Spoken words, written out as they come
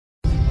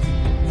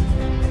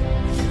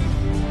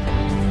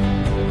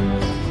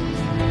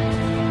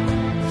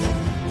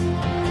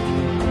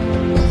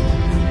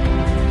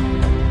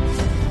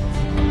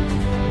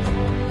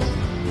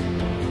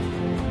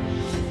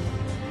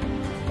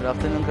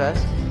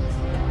class.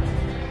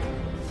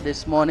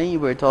 This morning we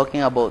were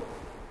talking about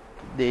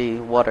the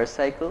water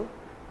cycle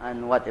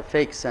and what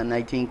effects, and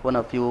I think one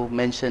of you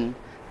mentioned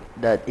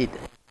that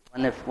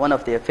one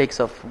of the effects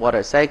of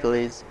water cycle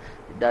is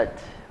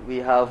that we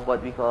have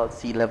what we call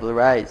sea level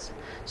rise.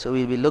 So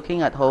we'll be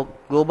looking at how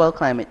global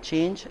climate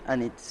change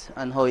and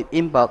how it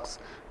impacts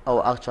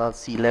our actual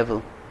sea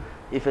level.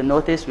 If you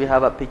notice, we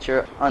have a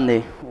picture on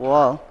the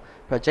wall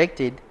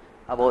projected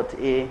about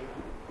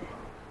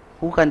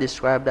who can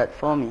describe that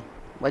for me?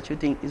 What you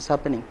think is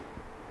happening?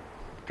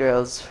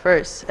 Girls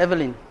first.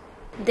 Evelyn.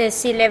 The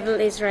sea level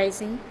is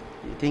rising.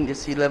 You think the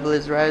sea level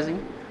is rising?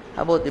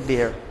 How about the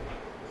bear?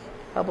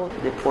 How about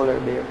the polar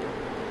bear?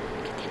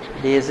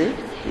 Daisy,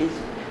 please.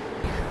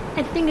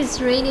 I think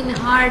it's raining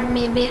hard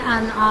maybe,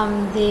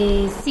 and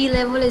the sea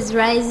level is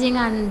rising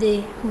and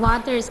the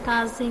water is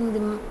causing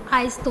the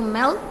ice to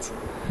melt,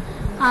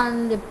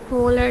 and the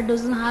polar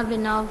doesn't have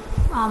enough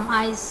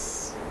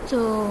ice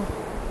to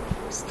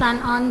stand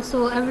on,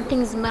 so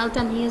everything is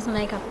melting. He's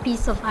like a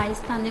piece of ice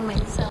standing by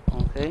itself.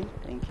 Okay,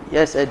 thank you.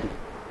 Yes, Eddie.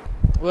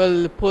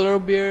 Well, the polar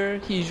bear,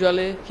 he's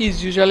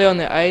usually on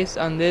the ice,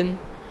 and then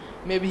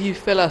maybe he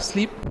fell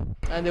asleep,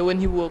 and then when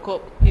he woke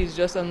up, he's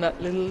just on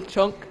that little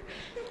chunk.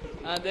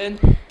 And then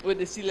with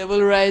the sea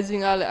level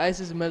rising, all the ice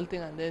is melting,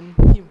 and then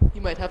he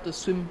might have to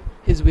swim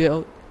his way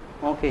out.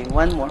 Okay,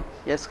 one more.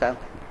 Yes, Kyle.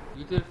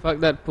 Due to the fact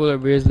that polar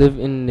bears live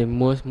in the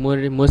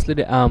mostly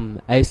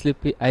the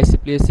icy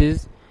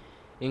places,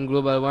 in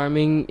global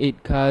warming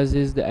it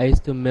causes the ice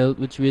to melt,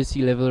 which will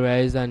sea level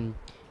rise, and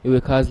it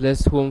will cause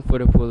less home for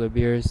the polar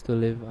bears to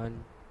live on.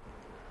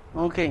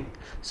 Okay,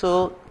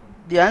 so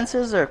the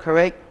answers are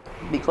correct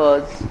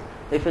because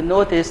if you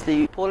notice,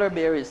 the polar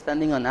bear is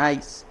standing on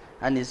ice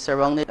and is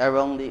surrounded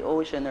around the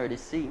ocean or the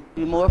sea.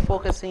 We're more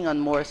focusing on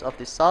more of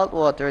the salt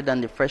water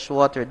than the fresh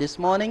water. This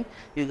morning,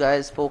 you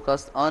guys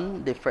focused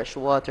on the fresh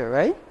water,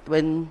 right?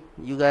 When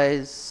you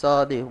guys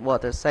saw the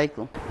water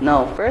cycle.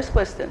 Now, first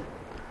question.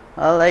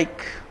 I'd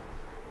like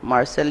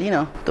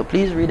Marcelina to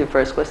please read the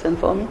first question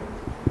for me.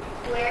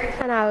 Where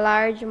can a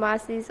large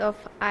masses of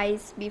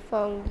ice be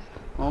found?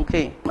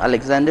 Okay,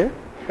 Alexander,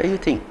 what do you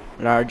think?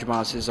 Large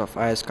masses of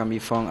ice can be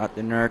found at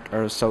the North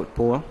or South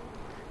Pole.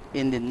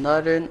 In the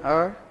northern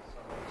or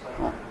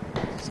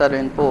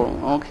southern pole.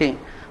 Okay.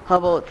 How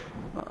about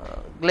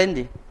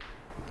Glendy?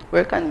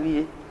 Where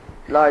can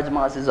large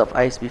masses of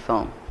ice be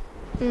found?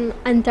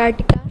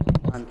 Antarctica.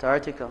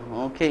 Antarctica.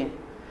 Okay.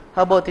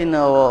 How about in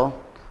our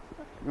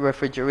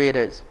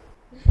refrigerators?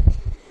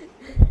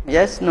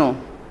 Yes, no?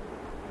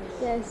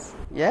 Yes.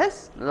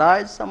 Yes?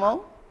 Large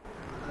somehow?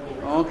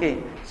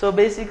 Okay. So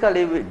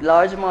basically,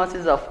 large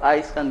masses of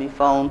ice can be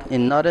found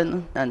in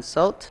northern and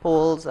south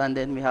poles, and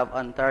then we have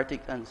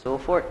Antarctic and so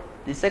forth.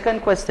 The second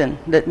question,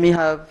 let me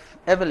have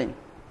Evelyn.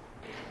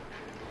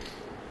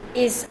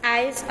 Is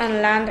ice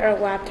on land or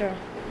water?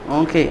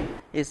 Okay.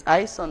 Is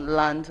ice on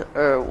land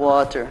or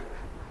water?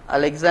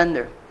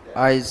 Alexander.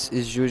 Ice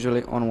is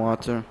usually on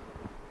water.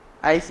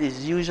 Ice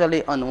is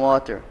usually on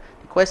water.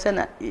 The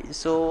question is,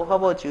 so how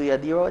about you,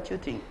 Yadira? What you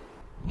think?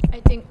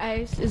 I think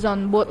ice is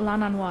on both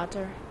land and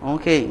water.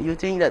 Okay, you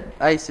think that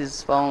ice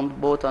is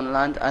found both on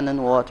land and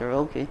on water.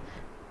 Okay,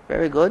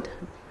 very good.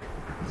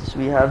 So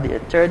we have the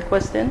third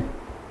question.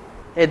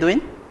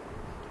 Edwin,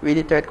 read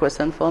the third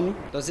question for me.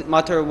 Does it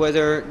matter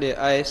whether the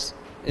ice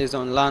is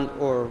on land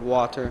or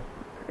water?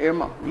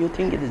 Irma, you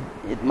think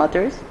it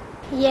matters?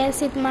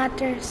 Yes, it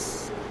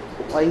matters.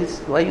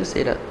 Why you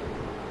say that?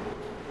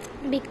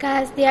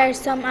 Because there are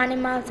some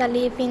animals that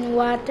live in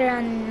water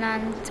and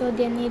land, so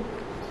they need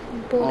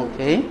both.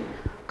 Okay.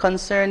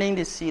 Concerning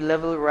the sea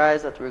level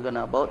rise that we're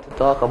about to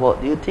talk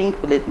about, do you think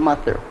will it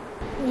matter?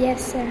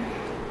 Yes, sir.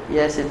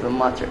 Yes, it will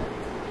matter.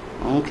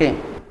 Okay.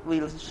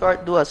 We'll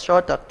do a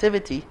short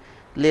activity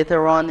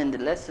later on in the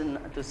lesson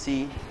to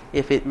see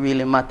if it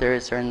really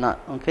matters or not.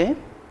 Okay?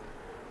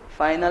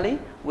 Finally,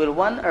 will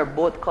one or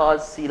both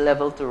cause sea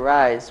level to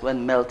rise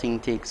when melting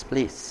takes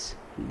place?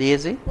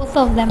 Daisy? Both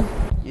of them.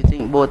 You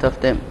think both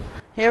of them?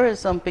 Here are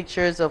some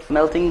pictures of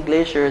melting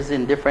glaciers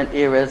in different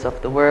areas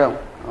of the world.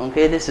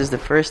 Okay, this is the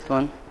first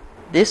one.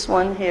 This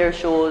one here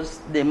shows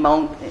the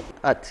mount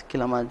at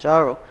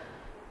Kilimanjaro,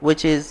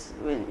 which is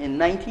in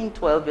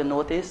 1912. You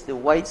notice the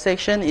white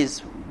section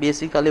is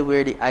basically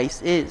where the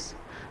ice is.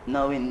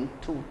 Now in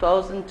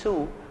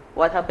 2002,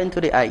 what happened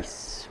to the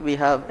ice? We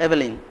have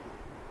Evelyn.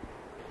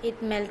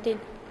 It melted.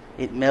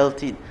 It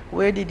melted.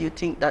 Where did you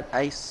think that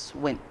ice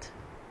went?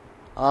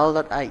 All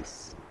that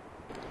ice?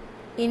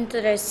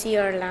 Into the sea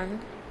or land.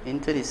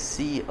 Into the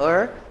sea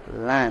or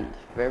land.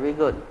 Very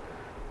good.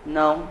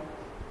 Now,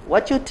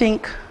 what you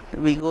think,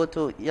 we go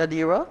to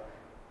Yadira,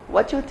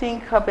 what you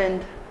think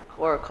happened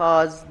or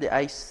caused the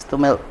ice to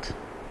melt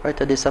or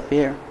to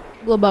disappear?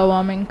 Global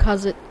warming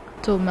caused it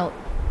to melt.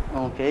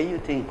 Okay, you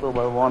think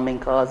global warming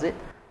caused it?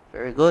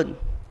 Very good.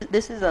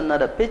 This is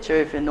another picture.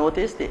 If you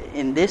notice,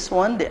 in this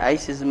one, the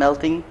ice is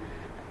melting.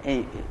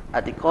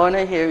 At the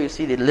corner here, you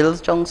see the little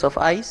chunks of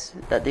ice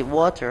that the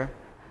water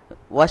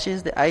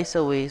washes the ice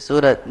away so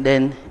that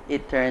then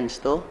it turns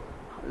to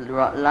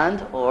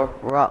land or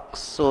rocks.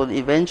 So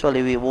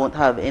eventually we won't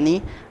have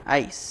any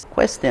ice.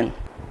 Question.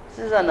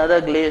 This is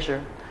another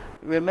glacier.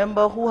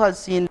 Remember who has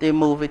seen the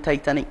movie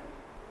Titanic?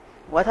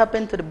 What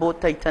happened to the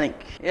boat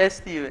Titanic? Yes,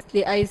 Steven.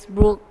 The ice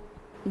broke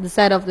the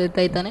side of the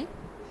Titanic.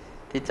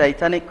 The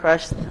Titanic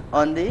crashed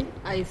on the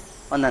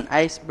Ice. on an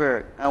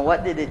iceberg. And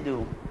what did it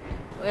do?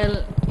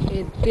 Well,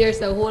 it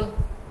pierced a hole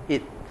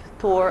It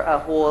tore a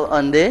hole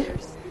on the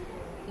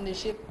in the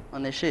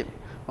ship.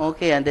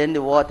 Okay, and then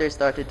the water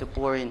started to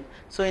pour in.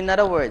 So in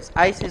other words,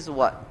 ice is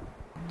what?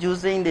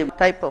 Using the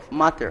type of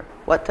matter.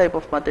 What type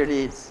of matter it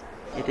is?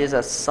 It is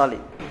a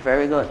solid.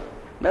 Very good.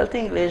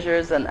 Melting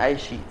glaciers and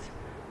ice sheets.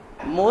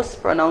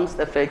 Most pronounced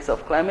effects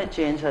of climate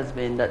change has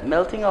been that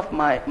melting of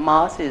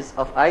masses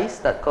of ice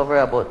that cover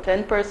about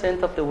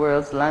 10% of the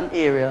world's land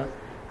area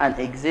and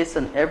exist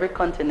on every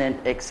continent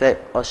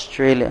except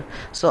Australia.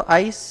 So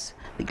ice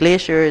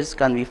glaciers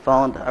can be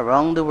found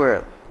around the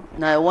world.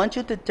 Now I want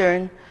you to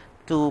turn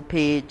to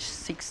page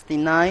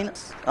 69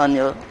 on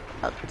your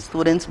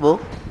student's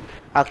book,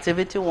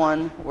 Activity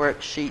 1,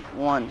 Worksheet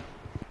 1.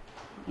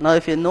 Now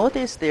if you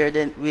notice there,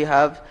 then we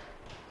have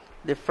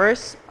the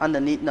first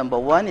underneath number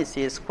 1, it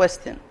says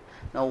question.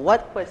 Now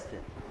what question?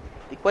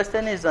 The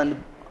question is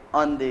on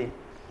the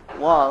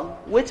wall.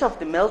 Which of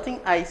the melting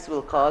ice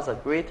will cause a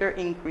greater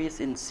increase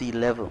in sea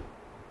level?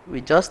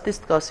 We just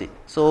discussed it.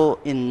 So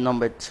in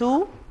number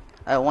 2,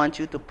 I want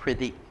you to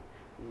predict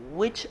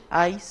which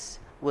ice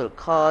will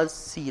cause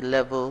sea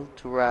level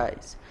to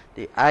rise.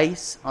 The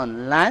ice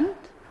on land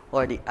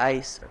or the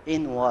ice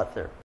in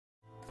water?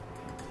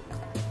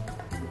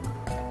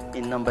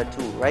 In number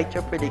 2, write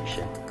your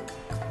prediction.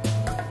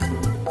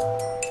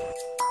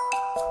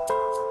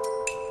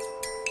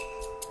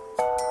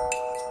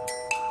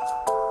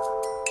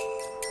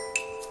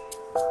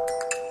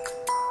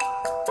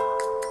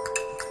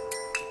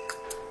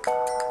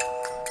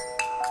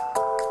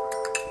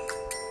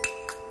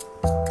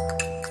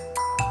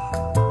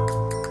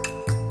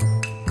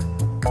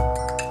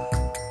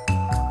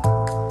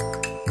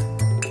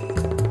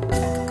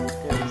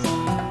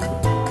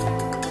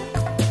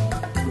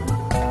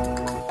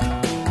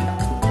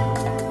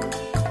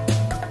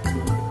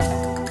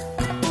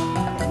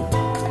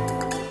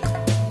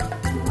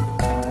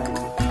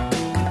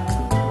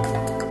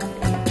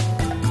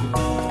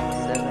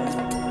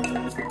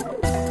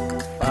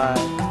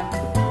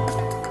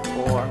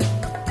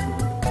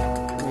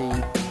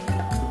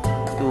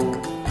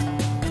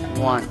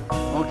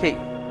 Okay,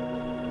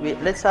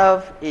 let's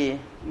have a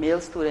male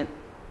student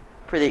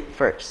predict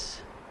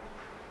first.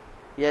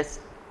 Yes,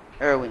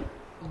 Erwin.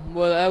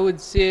 Well, I would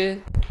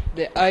say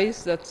the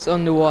ice that's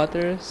on the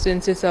water,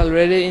 since it's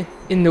already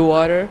in the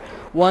water,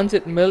 once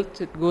it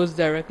melts, it goes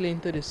directly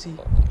into the sea.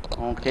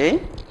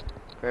 Okay,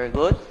 very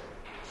good.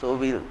 So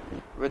we'll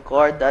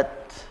record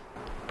that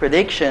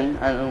prediction.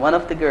 And one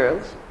of the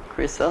girls,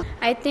 Crystal.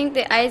 I think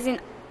the ice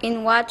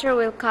in water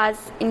will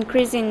cause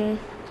increasing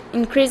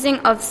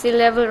of sea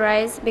level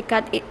rise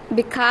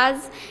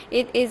because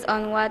it is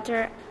on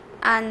water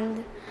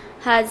and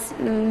has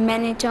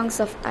many chunks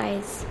of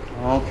ice.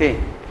 Okay.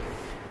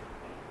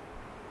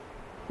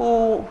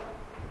 Who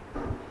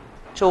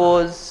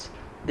chose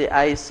the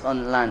ice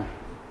on land?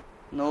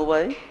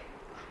 Nobody?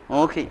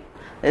 Okay.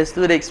 Let's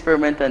do the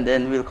experiment and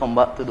then we'll come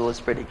back to those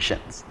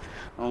predictions.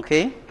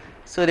 Okay?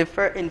 So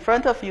in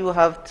front of you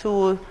have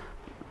 2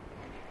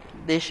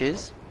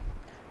 dishes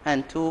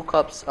and 2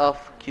 cups of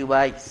cube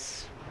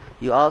ice.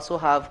 You also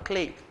have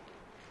clay.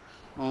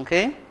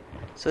 Okay?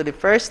 So the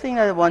first thing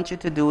I want you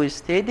to do is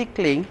take the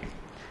clay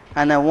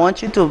and I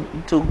want you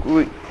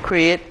to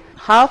create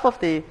half of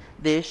the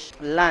dish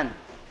land.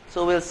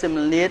 So we'll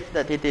simulate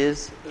that it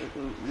is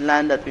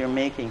land that we're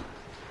making.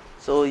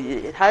 So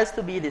it has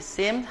to be the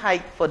same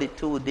height for the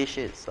 2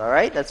 dishes.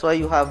 Alright? That's why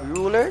you have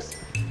rulers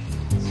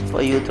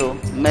for you to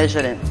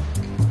measure them.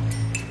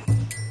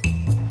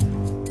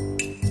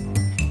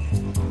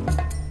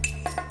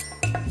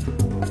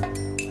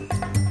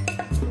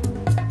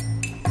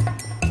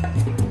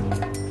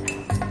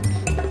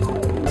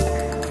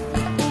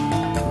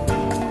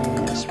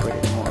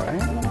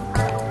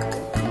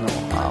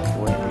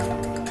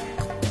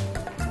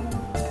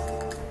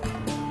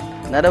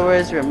 In other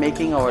words, we're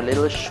making our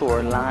little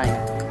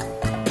shoreline.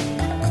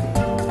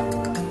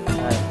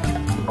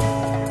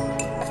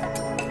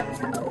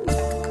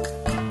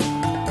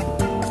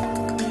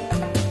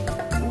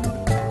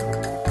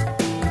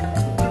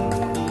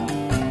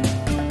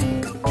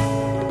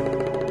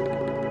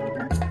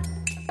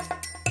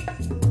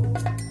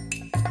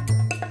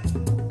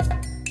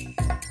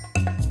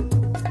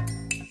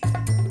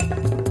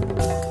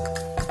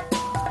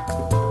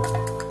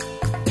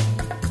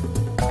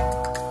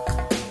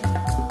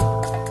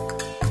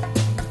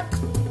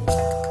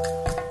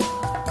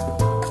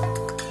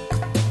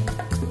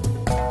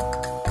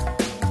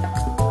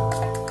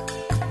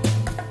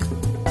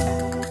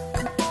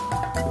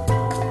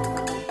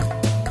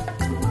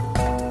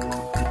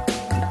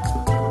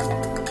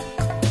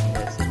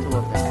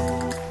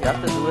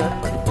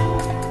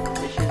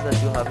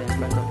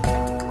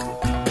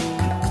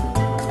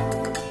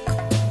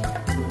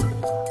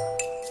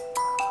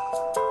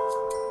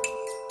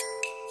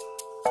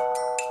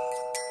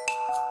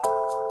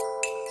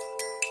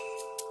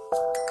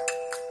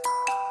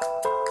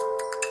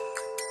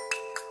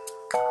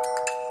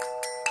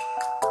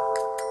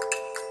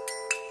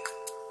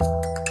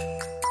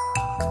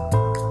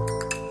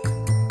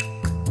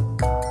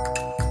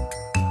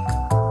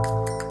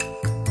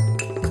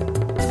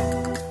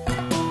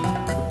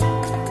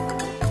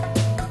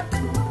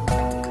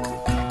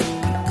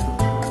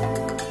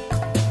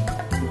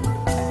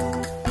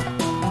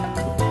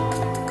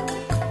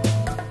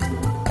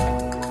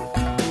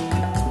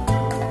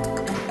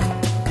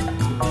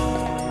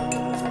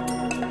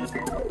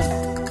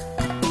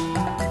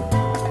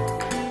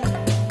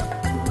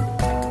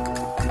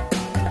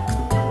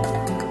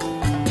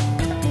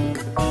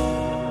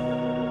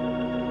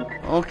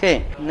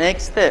 Okay,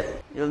 next step.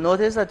 You'll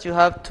notice that you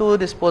have 2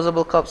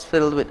 disposable cups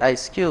filled with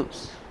ice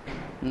cubes.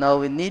 Now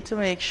we need to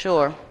make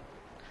sure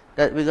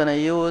that we're going to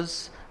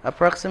use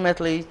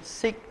approximately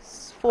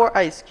 4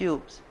 ice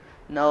cubes.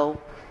 Now,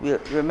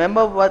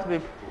 remember what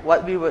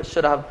we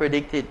should have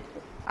predicted.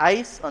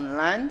 Ice on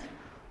land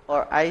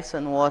or ice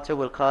on water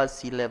will cause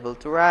sea level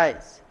to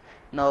rise.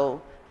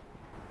 Now,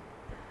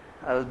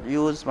 I'll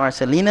use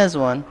Marcelina's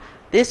one.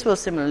 This will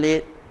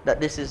simulate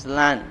that this is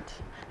land.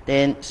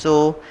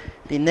 So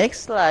the next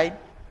slide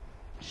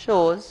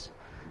shows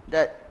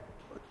that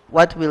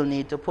what we'll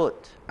need to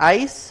put.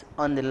 Ice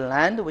on the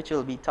land, which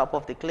will be top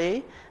of the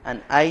clay,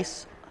 and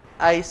ice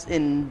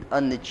in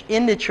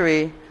the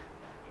tray,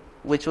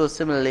 which will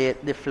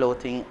simulate the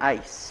floating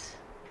ice.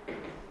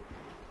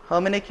 How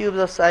many cubes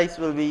of ice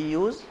will we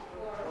use?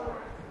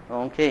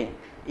 Okay,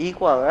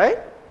 equal, right?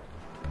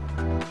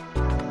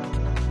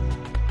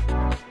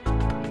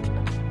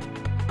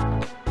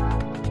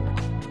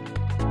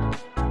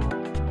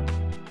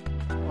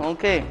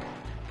 Okay,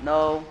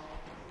 now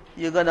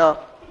you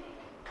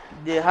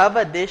have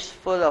a dish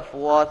full of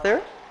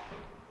water,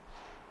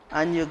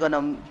 and you're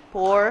gonna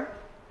pour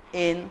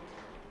in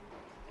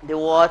the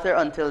water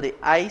until the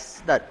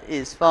ice that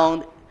is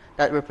found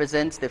that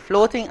represents the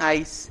floating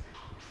ice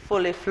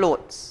fully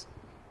floats.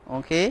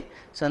 Okay,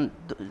 so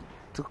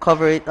to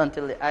cover it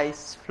until the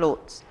ice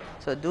floats.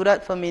 So do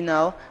that for me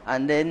now,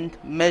 and then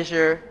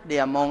measure the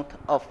amount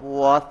of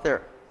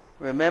water.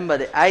 Remember,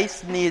 the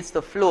ice needs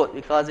to float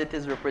because it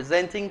is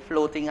representing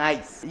floating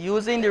ice.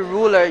 Using the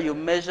ruler, you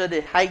measure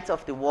the height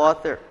of the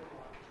water.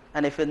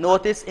 And if you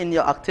notice in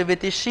your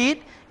activity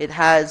sheet, it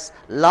has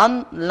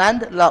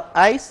landlocked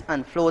ice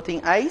and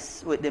floating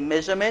ice. With the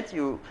measurement,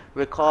 you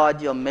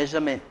record your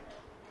measurement.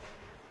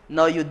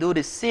 Now you do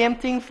the same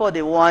thing for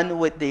the one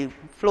with the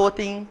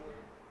floating,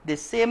 the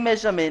same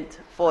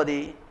measurement for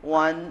the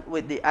one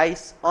with the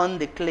ice on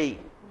the clay,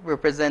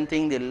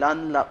 representing the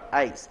landlocked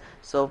ice.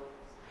 So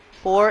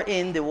pour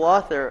in the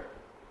water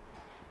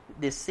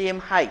the same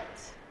height,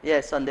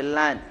 yes, on the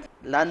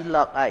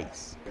landlocked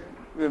ice.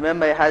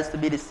 Remember, it has to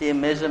be the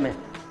same measurement.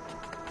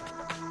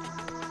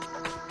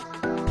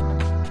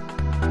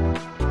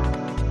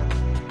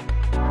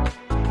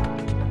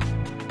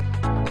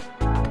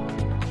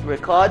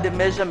 Record the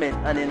measurement,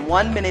 and in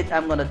 1 minute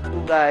I'm going to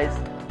do guys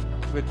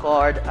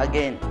record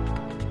again.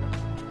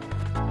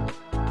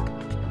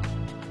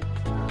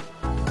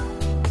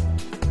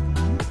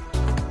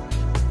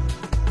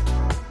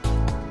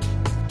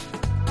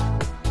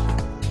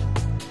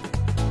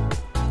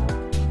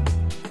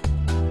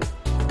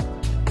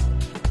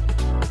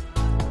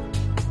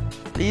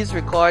 Please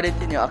record it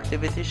in your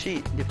activity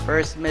sheet, the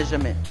first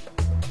measurement.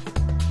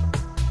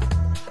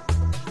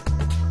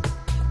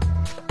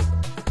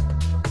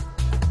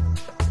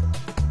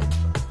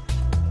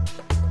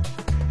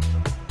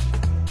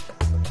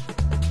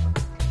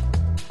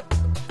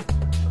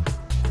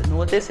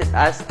 Notice it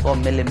asks for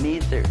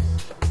millimeters.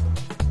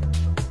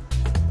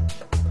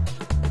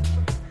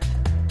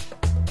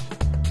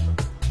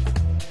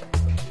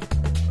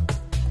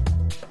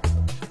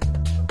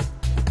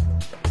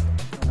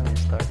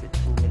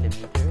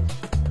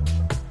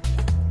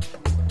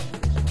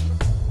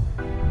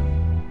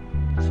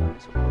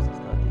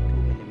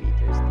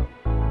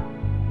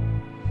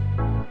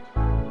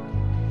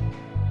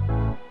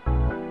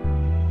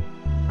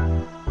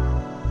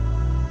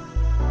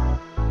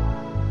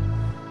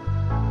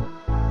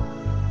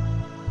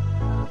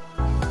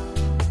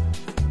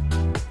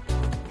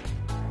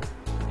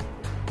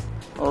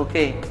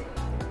 Okay,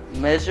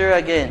 measure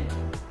again,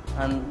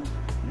 and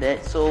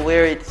so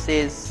where it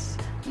says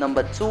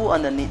number 2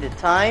 underneath the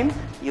time,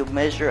 you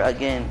measure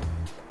again.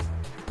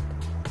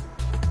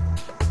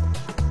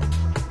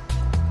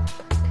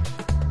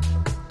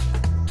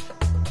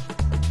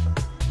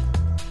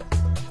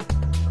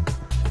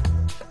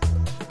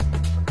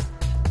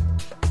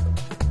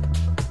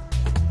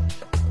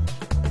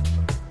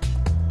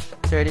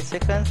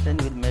 $30, then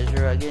we'll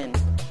measure again.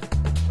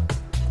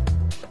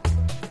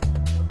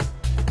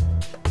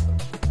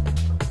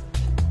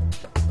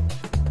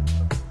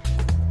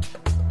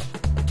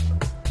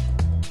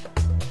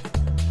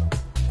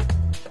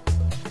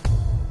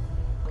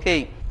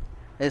 Okay,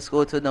 let's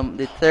go to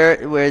the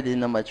third, where the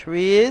number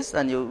 3 is,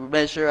 and you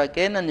measure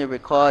again and you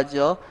record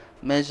your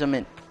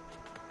measurement.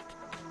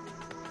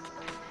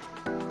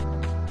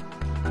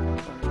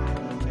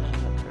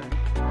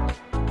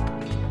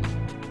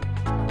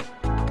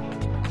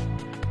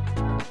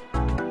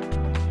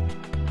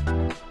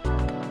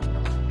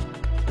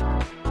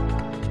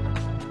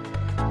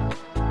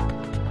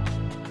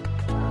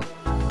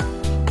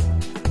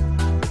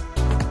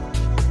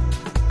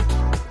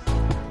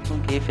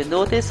 If you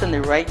notice on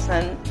the right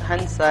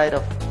hand side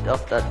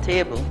of that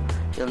table,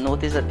 you'll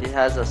notice that it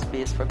has a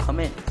space for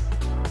comments.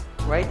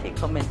 Write a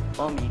comment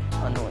for me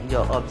on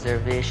your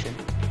observation.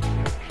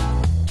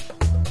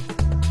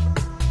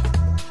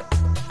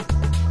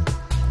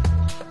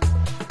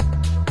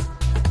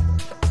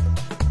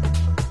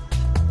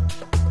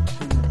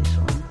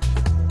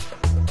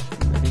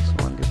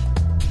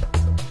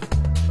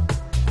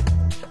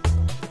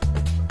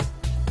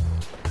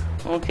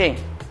 Okay.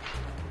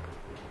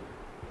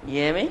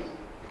 Yemi,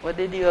 what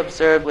did you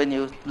observe when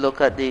you look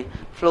at the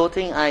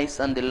floating ice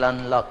and the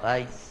landlocked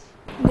ice?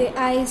 The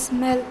ice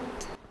melt.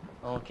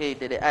 Okay,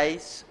 did the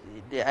ice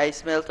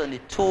melt on the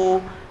two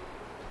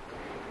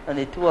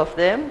of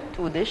them,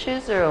 two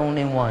dishes, or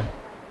only one?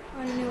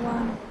 Only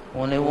one.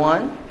 Only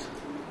one?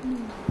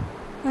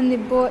 On the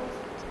boat.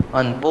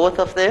 On both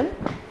of them?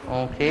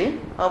 Okay.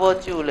 How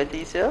about you,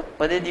 Leticia?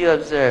 What did you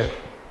observe?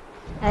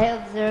 I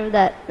observed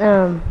that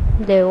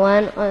the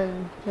one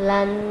on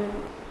land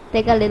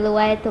take a little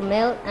while to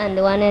melt, and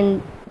the one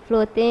in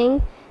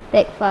floating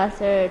take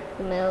faster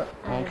to melt.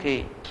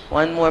 Okay.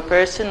 One more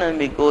person, and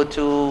we go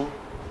to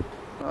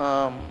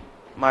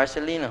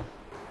Marcelino.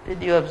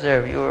 Did you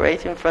observe? You were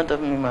right in front of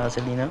me,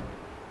 Marcelino.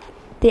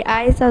 The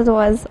ice that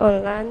was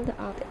on land,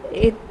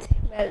 it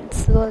melted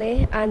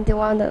slowly, and the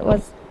one that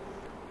was,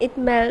 it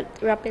melted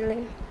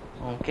rapidly.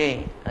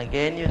 Okay.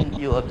 Again,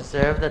 you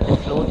observe that the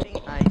floating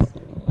ice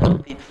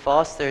melted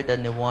faster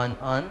than the one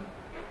on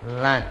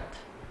land.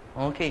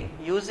 Okay.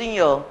 Using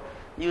your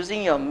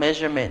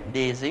measurement,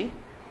 Daisy,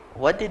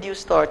 what did you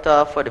start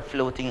off for the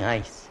floating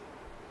ice?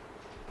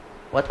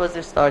 What was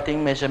the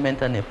starting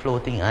measurement on the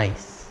floating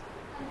ice?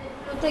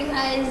 Floating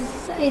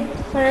ice, it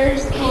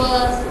first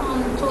was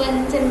on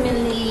 20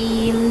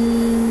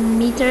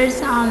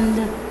 millimeters, and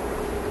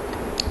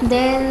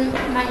then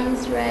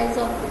mines rise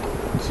up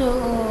to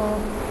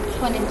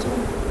 22.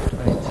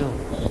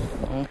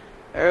 22.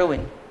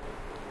 Erwin,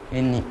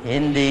 in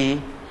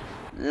the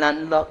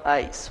landlocked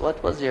ice,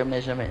 what was your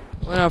measurement?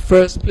 When I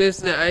first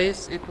placed the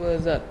ice, it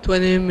was at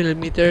 20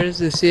 millimeters,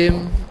 the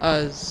same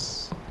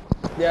as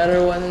the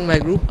other one in my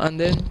group, and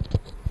then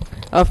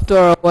after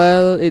a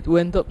while it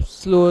went up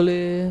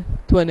slowly,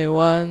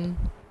 21,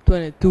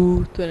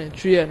 22,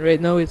 23, and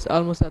right now it's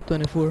almost at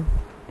 24.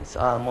 It's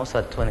almost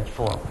at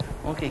 24.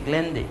 Okay,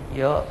 Glendy,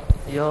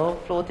 your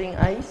floating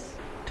ice,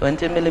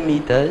 20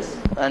 millimeters,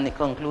 and it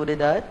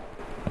concluded at?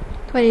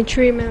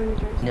 23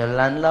 millimeters. Your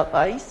landlocked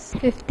ice?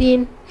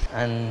 15.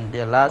 And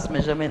your last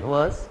measurement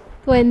was?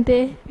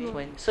 20.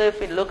 20. So if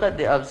we look at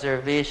the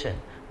observation,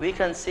 we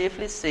can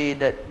safely say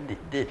that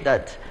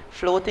that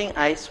floating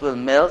ice will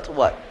melt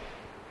what?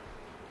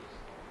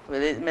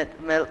 Will it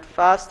melt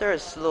faster or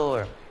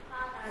slower?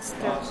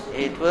 Faster.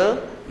 It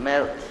will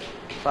melt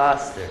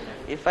faster.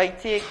 If I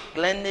take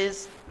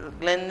Glenda's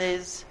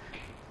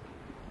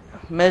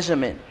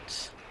measurement,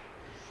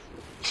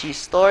 she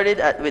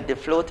started with the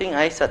floating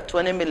ice at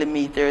 20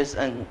 millimeters,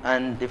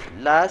 and the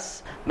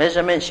last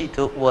measurement she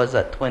took was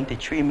at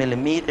 23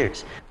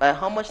 millimeters. By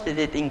how much did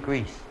it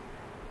increase?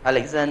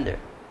 Alexander?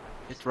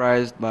 It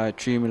rose by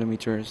 3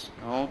 millimeters.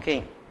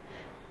 Okay.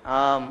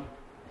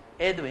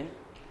 Edwin,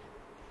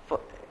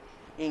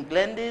 in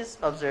Glenda's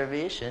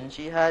observation,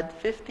 she had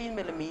 15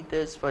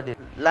 millimeters for the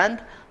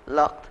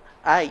landlocked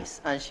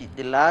ice, and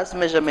the last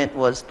measurement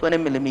was 20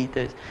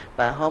 millimeters.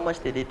 By how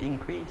much did it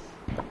increase?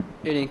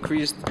 It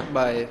increased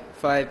by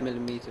 5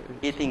 millimeters.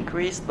 It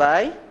increased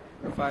by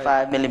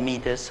 5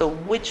 millimeters. So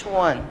which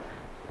one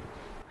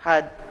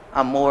had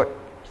a more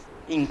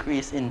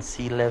increase in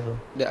sea level?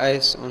 The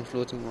ice on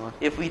floating water.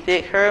 If we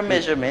take her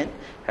measurement,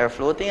 her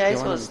floating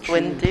ice was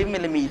 20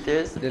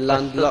 millimeters, the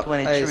landlocked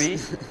 23,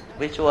 ice.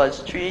 which was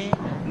 3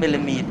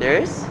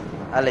 millimeters.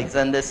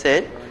 Alexander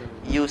said,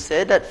 you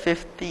said at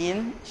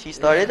 15, she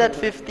started at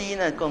 15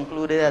 and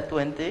concluded at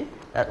 20,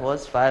 that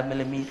was 5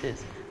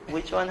 millimeters.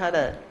 Which one had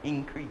an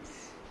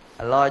increase,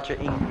 a larger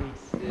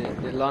increase?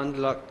 The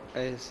landlocked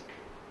ice.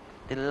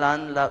 The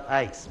landlocked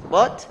ice.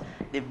 But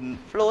the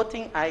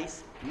floating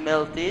ice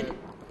melted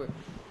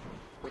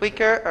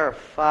quicker or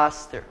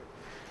faster.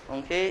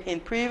 Okay, in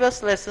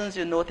previous lessons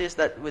you noticed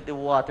that with the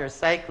water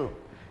cycle,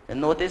 you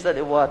notice that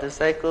the water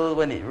cycle,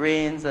 when it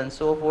rains and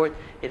so forth,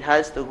 it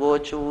has to go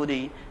through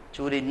the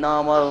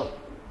normal.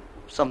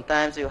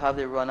 Sometimes you have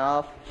the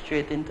runoff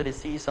straight into the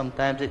sea,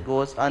 sometimes it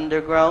goes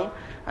underground,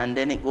 and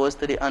then it goes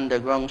to the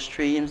underground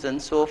streams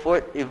and so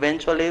forth.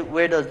 Eventually,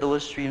 where does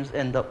those streams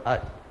end up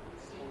at?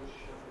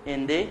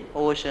 In the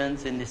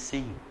oceans, in the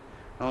sea.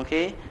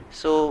 Okay,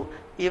 so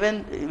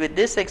even with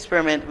this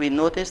experiment, we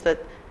noticed that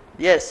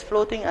yes,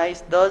 floating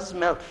ice does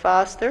melt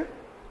faster,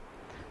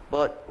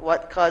 but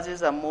what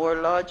causes a more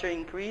larger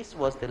increase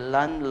was the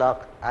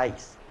landlocked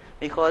ice,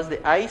 because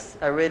the ice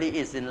already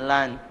is in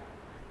land,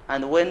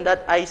 and when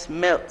that ice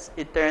melts,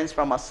 it turns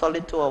from a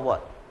solid to a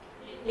what?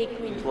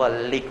 Liquid. To a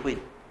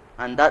liquid,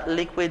 and that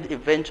liquid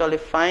eventually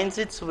finds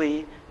its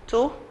way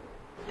to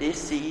the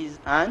seas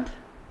and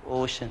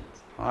oceans.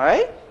 All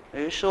right? Are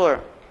you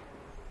sure?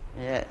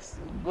 Yes.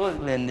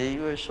 Good, Linda.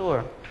 You are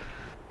sure.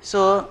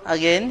 So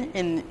again,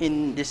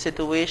 in the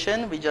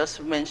situation, we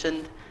just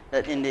mentioned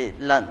that in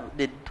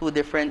the two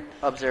different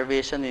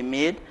observations we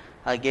made.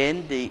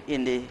 Again,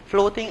 in the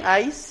floating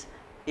ice,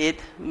 it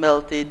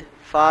melted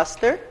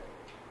faster,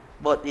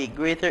 but the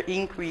greater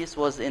increase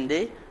was in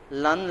the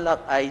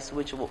landlocked ice,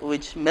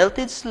 which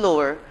melted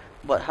slower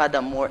but had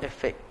a more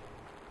effect.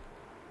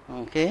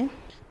 Okay.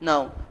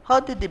 Now, how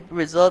did the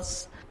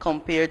results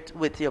compare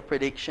with your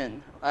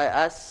prediction? I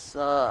asked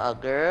a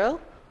girl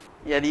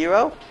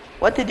Yadira,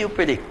 what did you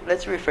predict?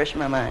 Let's refresh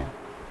my mind.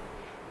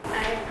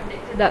 I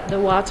predicted that the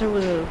water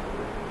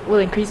will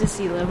increase the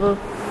sea level.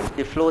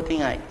 The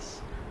floating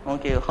ice.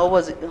 Okay, how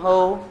was it?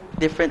 How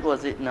different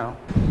was it now?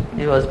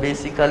 It was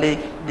basically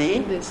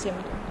The same.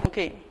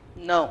 Okay,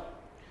 now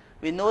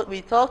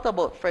we talked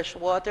about fresh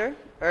water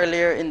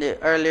earlier in the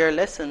earlier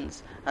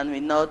lessons, and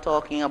we're now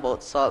talking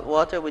about salt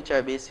water, which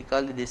are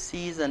basically the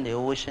seas and the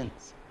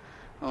oceans.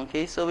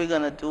 Okay, so we're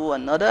gonna do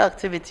another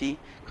activity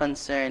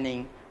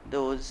concerning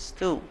those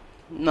two.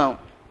 Now,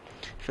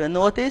 if you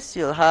notice,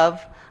 you'll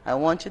have. I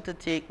want you to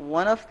take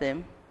one of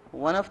them,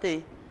 one of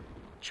the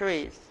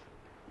trays,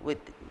 with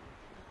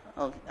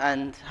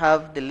and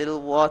have the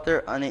little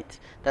water on it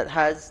that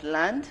has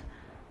land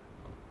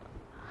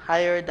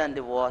higher than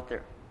the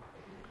water.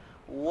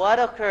 What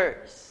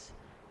occurs?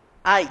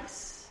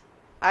 Ice.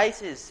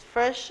 Ice is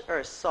fresh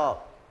or salt?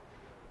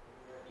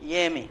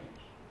 Yemi.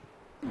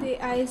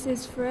 The ice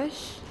is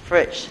fresh.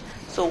 Fresh.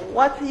 So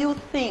what do you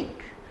think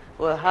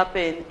will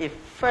happen if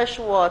fresh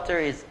water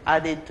is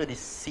added to the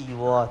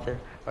seawater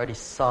or the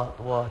salt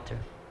water?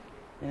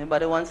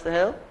 Anybody wants to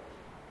help?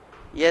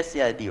 Yes,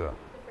 Yadira.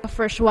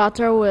 Fresh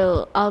water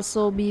will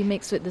also be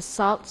mixed with the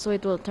salt, so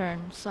it will turn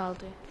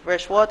salty.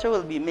 Fresh water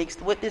will be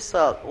mixed with the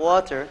salt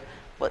water,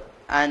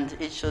 and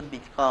it should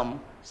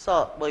become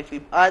salt. But if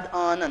we add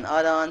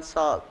on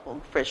salt,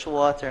 fresh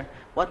water,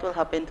 what will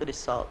happen to the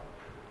salt?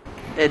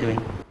 Edwin.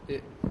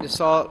 The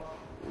salt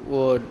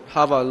would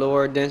have a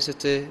lower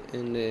density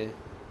in the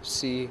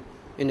sea,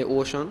 in the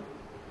ocean.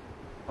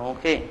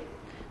 Okay.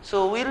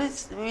 So we'll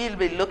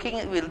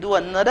do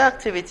another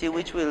activity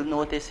which we'll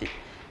notice it.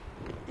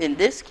 In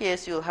this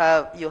case, you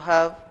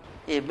have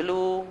a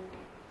blue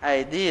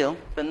ideal,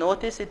 but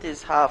notice it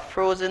is half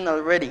frozen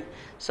already.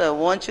 So I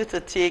want you to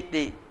take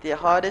the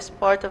hardest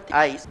part of the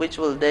ice, which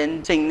will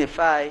then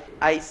signify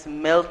ice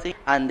melting,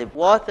 and the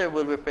water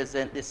will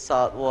represent the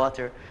salt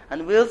water.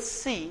 And we'll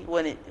see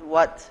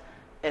what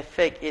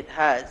effect it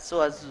has.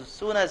 So as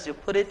soon as you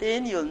put it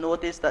in, you'll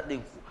notice that the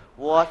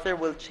water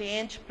will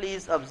change.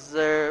 Please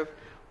observe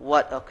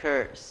what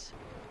occurs.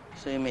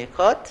 So you may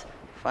cut,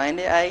 find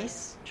the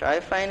ice,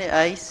 find the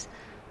ice,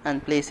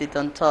 and place it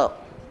on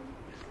top.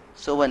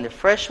 So when the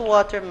fresh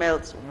water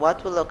melts,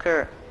 what will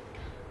occur?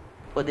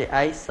 Put the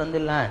ice on the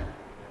land.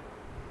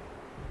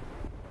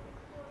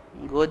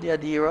 Good,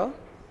 Yadira.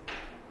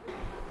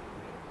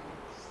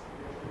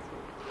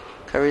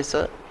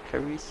 Carissa,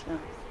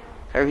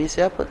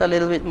 put a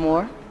little bit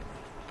more.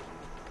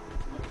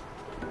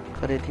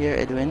 Put it here,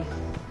 Edwin.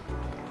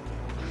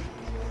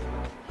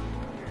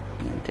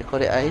 Take out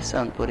the ice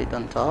and put it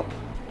on top.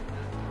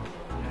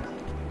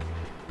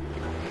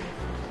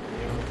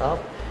 On top.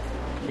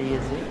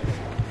 Easy.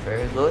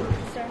 Very good.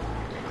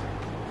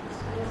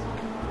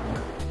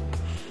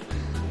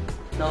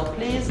 Now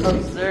please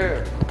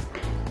observe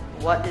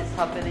what is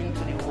happening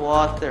to the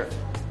water.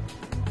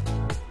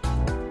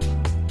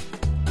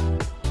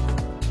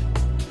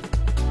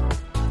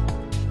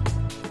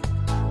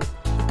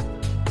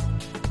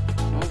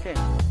 Okay.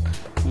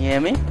 You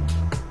hear me?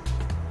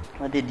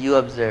 What did you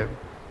observe?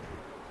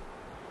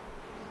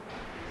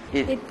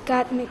 It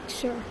got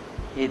mixture.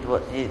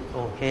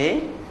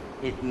 Okay.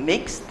 It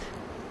mixed.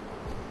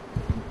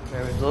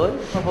 Very good.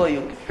 How about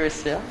you,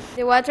 Christia?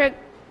 The water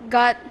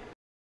got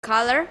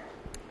color,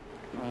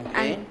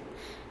 Okay. and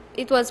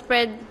it was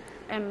spread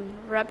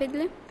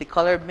rapidly. The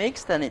color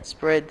mixed and it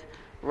spread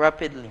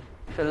rapidly.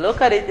 If you look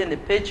at it in the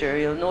picture,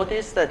 you'll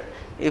notice that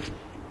if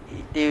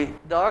the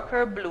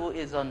darker blue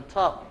is on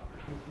top,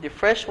 the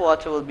fresh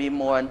water will be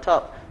more on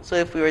top. So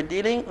if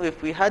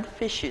we had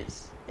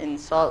fishes in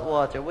salt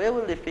water, where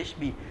will the fish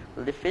be?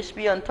 Will the fish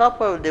be on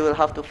top, or they'll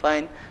have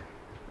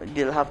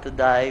to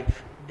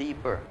dive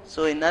deeper?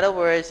 So in other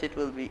words,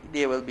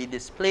 they will be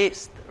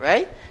displaced,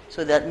 right?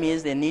 So that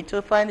means they need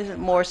to find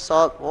more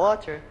salt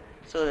water,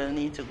 so they'll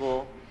need to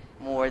go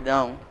more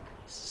down.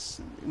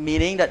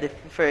 Meaning that,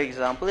 for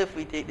example, if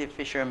we take the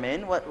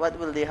fishermen, what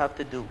will they have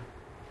to do?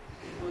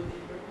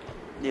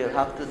 They'll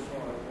have to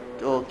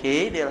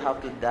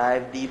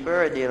dive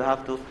deeper, or they'll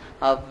have to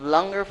have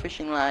longer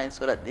fishing lines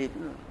so that the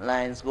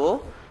lines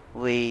go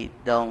way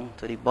down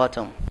to the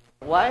bottom.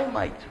 Why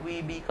might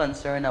we be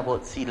concerned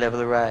about sea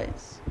level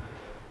rise?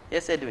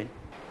 Yes, Edwin?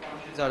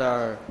 That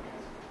are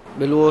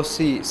below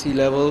sea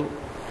level,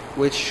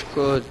 which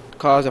could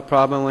cause a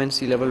problem when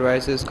sea level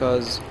rises,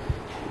 because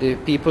the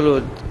people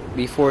would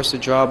be forced to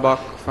draw back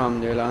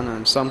from their land,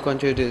 and some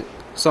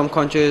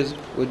countries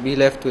would be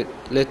left with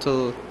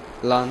little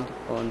land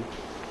on.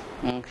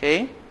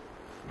 Okay,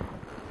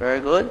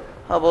 very good.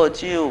 How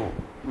about you,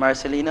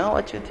 Marcelina?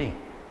 What do you think?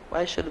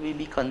 Why should we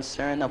be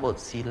concerned about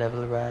sea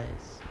level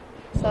rise?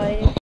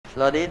 Soil.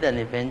 Flooded, and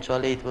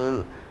eventually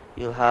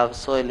you'll have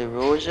soil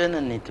erosion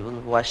and it will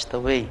wash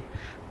away.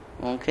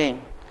 Okay.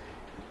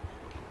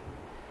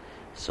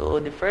 So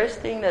the first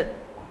thing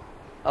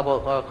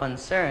about our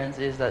concerns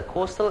is that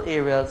coastal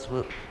areas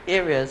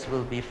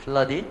will be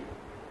flooded,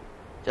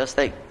 just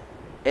like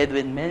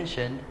Edwin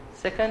mentioned.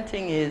 Second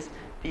thing is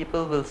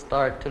people will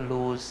start to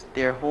lose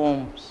their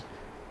homes,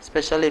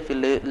 especially if you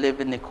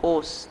live in the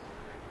coast.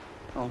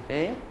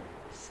 Okay.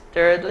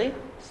 Thirdly,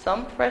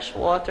 some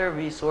freshwater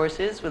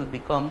resources will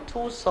become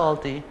too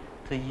salty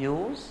to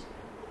use.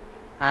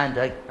 And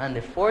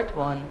the fourth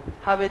one,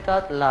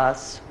 habitat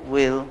loss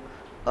will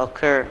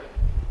occur.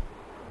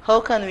 How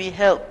can we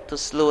help to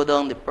slow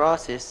down the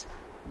process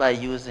by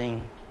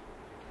using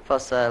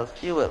fossil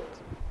fuels?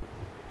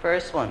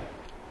 First one.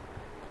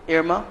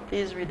 Irma,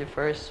 please read the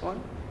first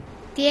one.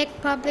 Take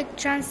public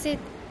transit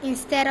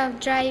instead of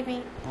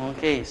driving.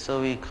 Okay,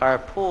 so we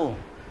carpool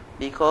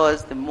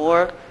because the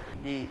more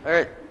the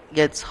earth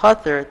gets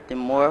hotter, the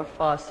more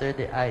faster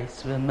the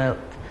ice will melt.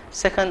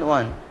 Second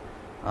one,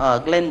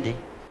 Glendy.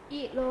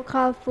 Eat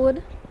local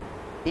food.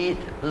 Eat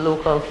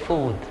local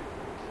food.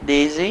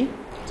 Daisy.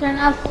 Turn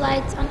off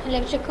lights on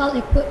electrical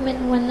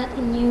equipment when not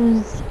in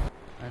use.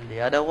 And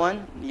the other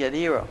one,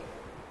 Yadira.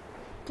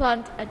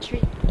 Plant a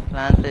tree.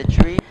 Plant a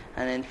tree.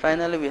 And then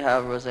finally we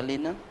have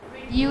Rosalina.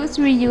 Use,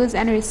 reuse,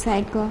 and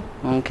recycle.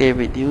 Okay,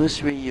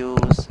 reduce,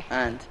 reuse,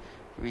 and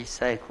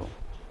recycle.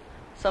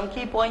 Some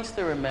key points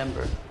to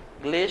remember.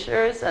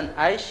 Glaciers and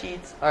ice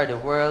sheets are the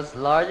world's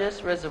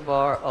largest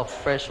reservoir of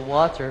fresh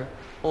water,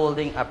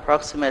 holding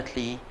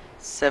approximately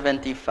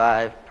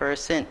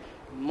 75%.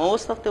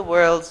 Most of the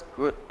world's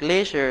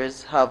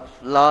glaciers have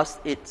lost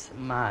its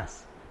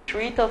mass.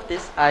 Retreat of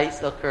this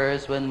ice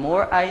occurs when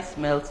more ice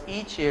melts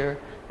each year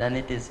than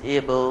it is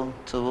able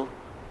to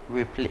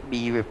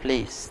be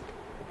replaced.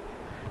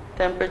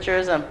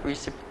 Temperatures and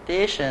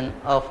precipitation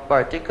of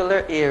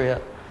particular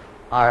area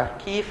are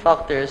key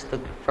factors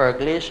for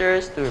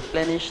glaciers to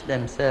replenish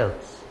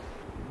themselves.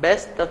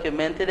 Best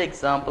documented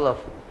example of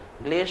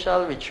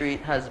glacial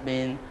retreat has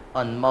been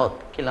on Mount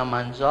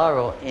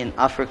Kilimanjaro in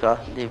Africa,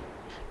 the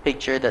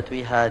picture that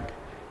we had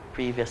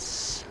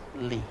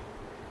previously.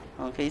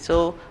 Okay,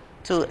 so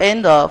to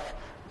end off,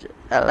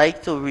 I'd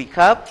like to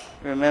recap.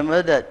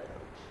 Remember that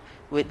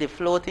with the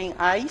floating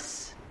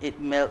ice, it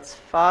melts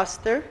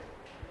faster,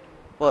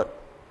 but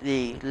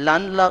the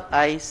landlocked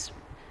ice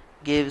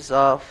gives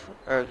off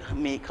or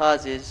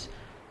causes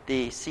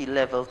the sea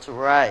level to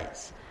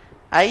rise.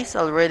 Ice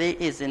already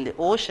is in the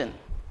ocean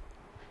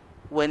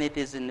when it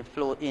is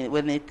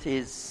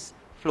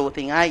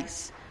floating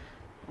ice,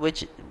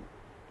 which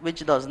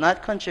does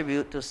not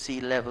contribute to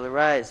sea level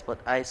rise, but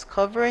ice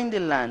covering the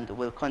land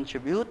will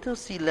contribute to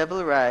sea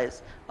level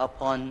rise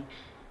upon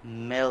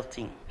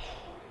melting.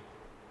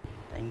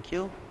 Thank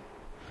you.